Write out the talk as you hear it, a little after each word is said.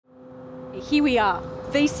Here we are,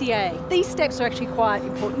 VCA. These steps are actually quite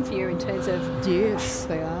important for you in terms of... Yes,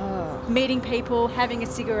 they are. Meeting people, having a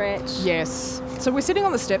cigarette. Yes. So we're sitting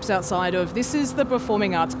on the steps outside of, this is the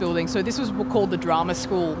Performing Arts building. So this was called the Drama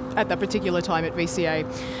School at that particular time at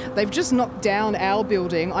VCA. They've just knocked down our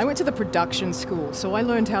building. I went to the production school, so I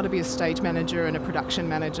learned how to be a stage manager and a production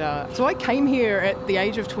manager. So I came here at the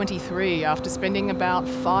age of 23 after spending about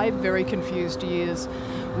 5 very confused years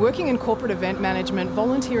working in corporate event management,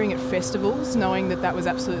 volunteering at festivals, knowing that that was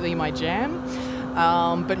absolutely my jam.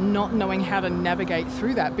 But not knowing how to navigate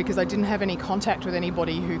through that because I didn't have any contact with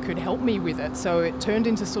anybody who could help me with it. So it turned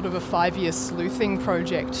into sort of a 5-year sleuthing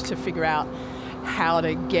project to figure out how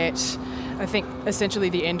to get, I think essentially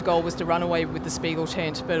the end goal was to run away with the Spiegel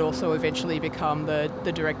tent, but also eventually become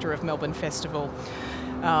the director of Melbourne Festival,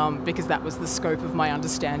 because that was the scope of my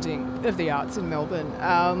understanding of the arts in Melbourne.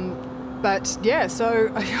 But yeah,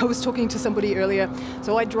 so I was talking to somebody earlier.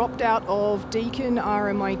 So I dropped out of Deakin,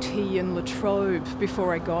 RMIT and La Trobe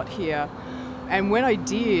before I got here. And when I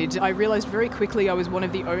did, I realised very quickly I was one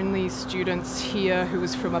of the only students here who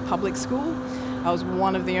was from a public school. I was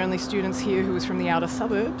one of the only students here who was from the outer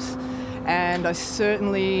suburbs. And I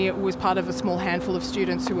certainly was part of a small handful of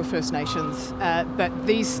students who were First Nations. But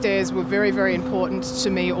these stairs were very, very important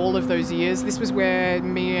to me all of those years. This was where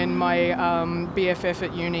me and my BFF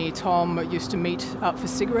at uni, Tom, used to meet up for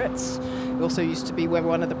cigarettes. It also used to be where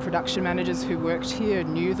one of the production managers who worked here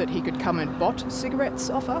knew that he could come and bought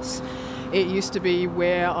cigarettes off us. It used to be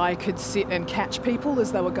where I could sit and catch people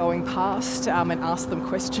as they were going past and ask them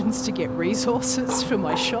questions to get resources for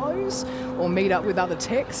my shows, or meet up with other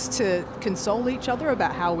techs to console each other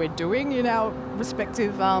about how we're doing in our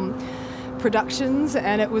respective productions.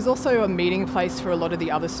 And it was also a meeting place for a lot of the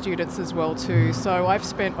other students as well too. So I've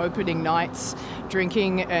spent opening nights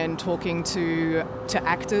drinking and talking to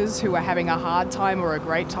actors who are having a hard time or a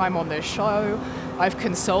great time on their show. I've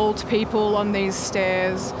consoled people on these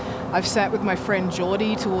stairs. I've sat with my friend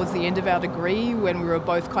Geordie towards the end of our degree when we were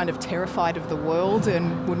both kind of terrified of the world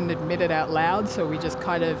and wouldn't admit it out loud. So we just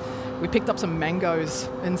we picked up some mangoes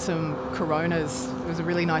and some Coronas. It was a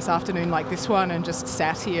really nice afternoon like this one, and just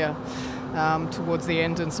sat here towards the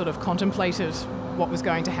end and sort of contemplated what was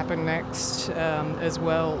going to happen next as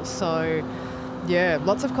well. So yeah,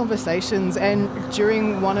 lots of conversations. And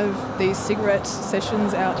during one of these cigarette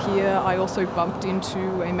sessions out here, I also bumped into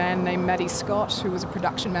a man named Matty Scott, who was a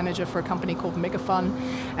production manager for a company called Megafun,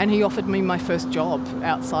 and he offered me my first job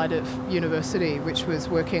outside of university, which was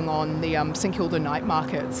working on the St Kilda night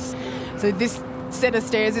markets. So this set of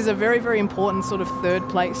stairs is a very, very important sort of third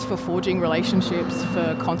place for forging relationships,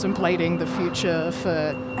 for contemplating the future,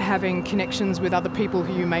 for having connections with other people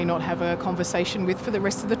who you may not have a conversation with for the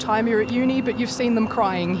rest of the time you're at uni, but you've seen them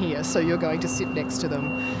crying here, so you're going to sit next to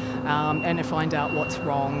them and to find out what's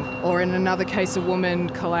wrong. Or in another case, a woman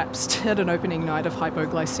collapsed at an opening night of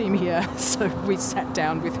hypoglycemia, so we sat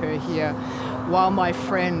down with her here while my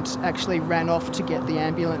friend actually ran off to get the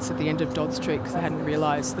ambulance at the end of Dodd Street because they hadn't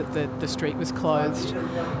realised that the street was closed.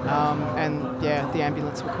 And yeah, the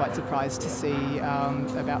ambulance were quite surprised to see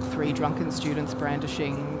about 3 drunken students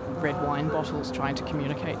brandishing red wine bottles, trying to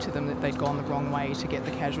communicate to them that they'd gone the wrong way to get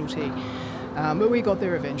the casualty. But we got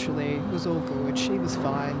there eventually. It was all good. She was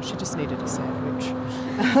fine. She just needed a sandwich.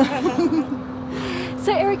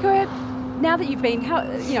 So Erica, now that you've been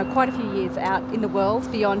quite a few years out in the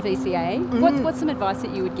world beyond VCA, what's some advice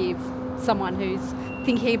that you would give someone who's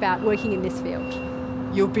thinking about working in this field?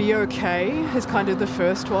 You'll be okay is kind of the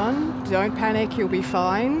first one. Don't panic, you'll be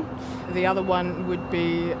fine. The other one would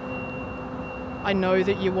be, I know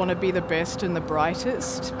that you want to be the best and the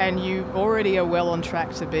brightest, and you already are well on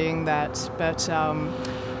track to being that, but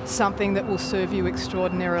something that will serve you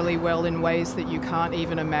extraordinarily well in ways that you can't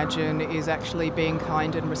even imagine is actually being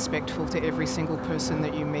kind and respectful to every single person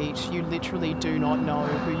that you meet. You literally do not know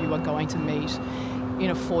who you are going to meet in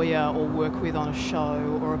a foyer or work with on a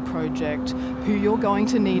show or a project, who you're going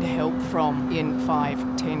to need help from in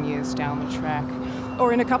 5-10 years down the track.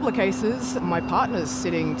 Or in a couple of cases, my partner's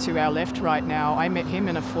sitting to our left right now. I met him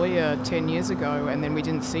in a foyer 10 years ago, and then we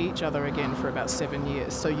didn't see each other again for about 7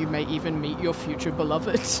 years. So you may even meet your future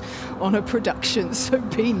beloved on a production. So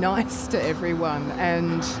be nice to everyone.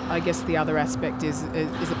 And I guess the other aspect is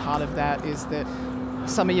a part of that is that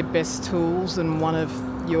some of your best tools and one of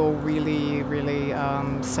your really, really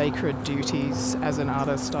sacred duties as an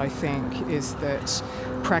artist, I think, is that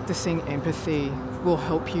practicing empathy will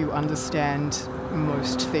help you understand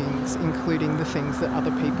most things, including the things that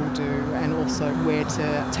other people do, and also where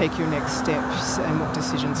to take your next steps and what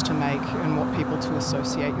decisions to make and what people to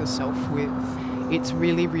associate yourself with. It's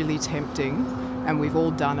really, really tempting, and we've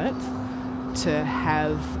all done it, to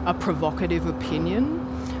have a provocative opinion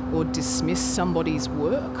or dismiss somebody's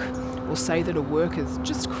work or say that a work is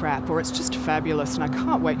just crap or it's just fabulous and I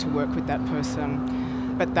can't wait to work with that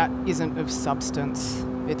person. But that isn't of substance.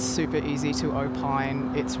 It's super easy to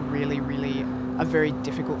opine. It's really, really a very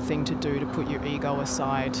difficult thing to do, to put your ego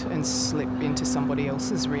aside and slip into somebody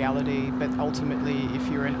else's reality. But ultimately, if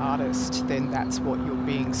you're an artist, then that's what you're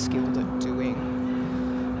being skilled at doing.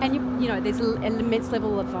 And you know, there's an immense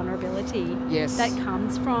level of vulnerability that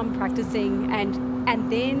comes from practicing,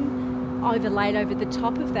 and then overlaid over the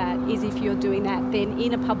top of that is if you're doing that then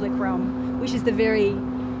in a public realm, which is the very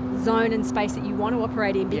zone and space that you want to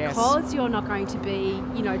operate in, because you're not going to be,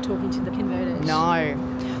 you know, talking to the converted. No.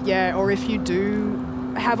 Yeah, or if you do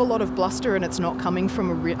have a lot of bluster and it's not coming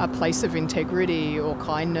from a place of integrity or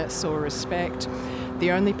kindness or respect,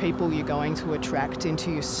 the only people you're going to attract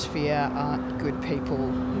into your sphere aren't good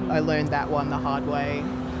people. I learned that one the hard way.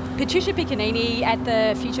 Patricia Piccinini at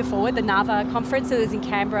the Future Forward, the NAVA conference that was in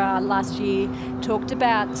Canberra last year, talked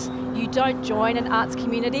about you don't join an arts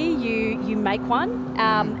community, you make one.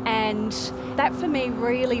 And that for me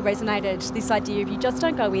really resonated, this idea of you just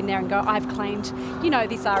don't go in there and go, I've claimed, you know,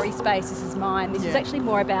 this RE space, this is mine. This is actually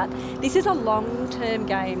more about, this is a long-term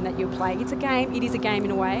game that you're playing. It's a game, it is a game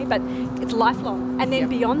in a way, but it's lifelong. And then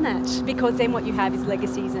beyond that, because then what you have is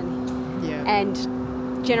legacies and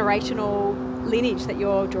generational lineage that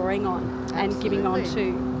you're drawing on and giving on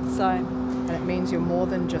to. So, and it means you're more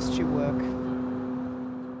than just your work.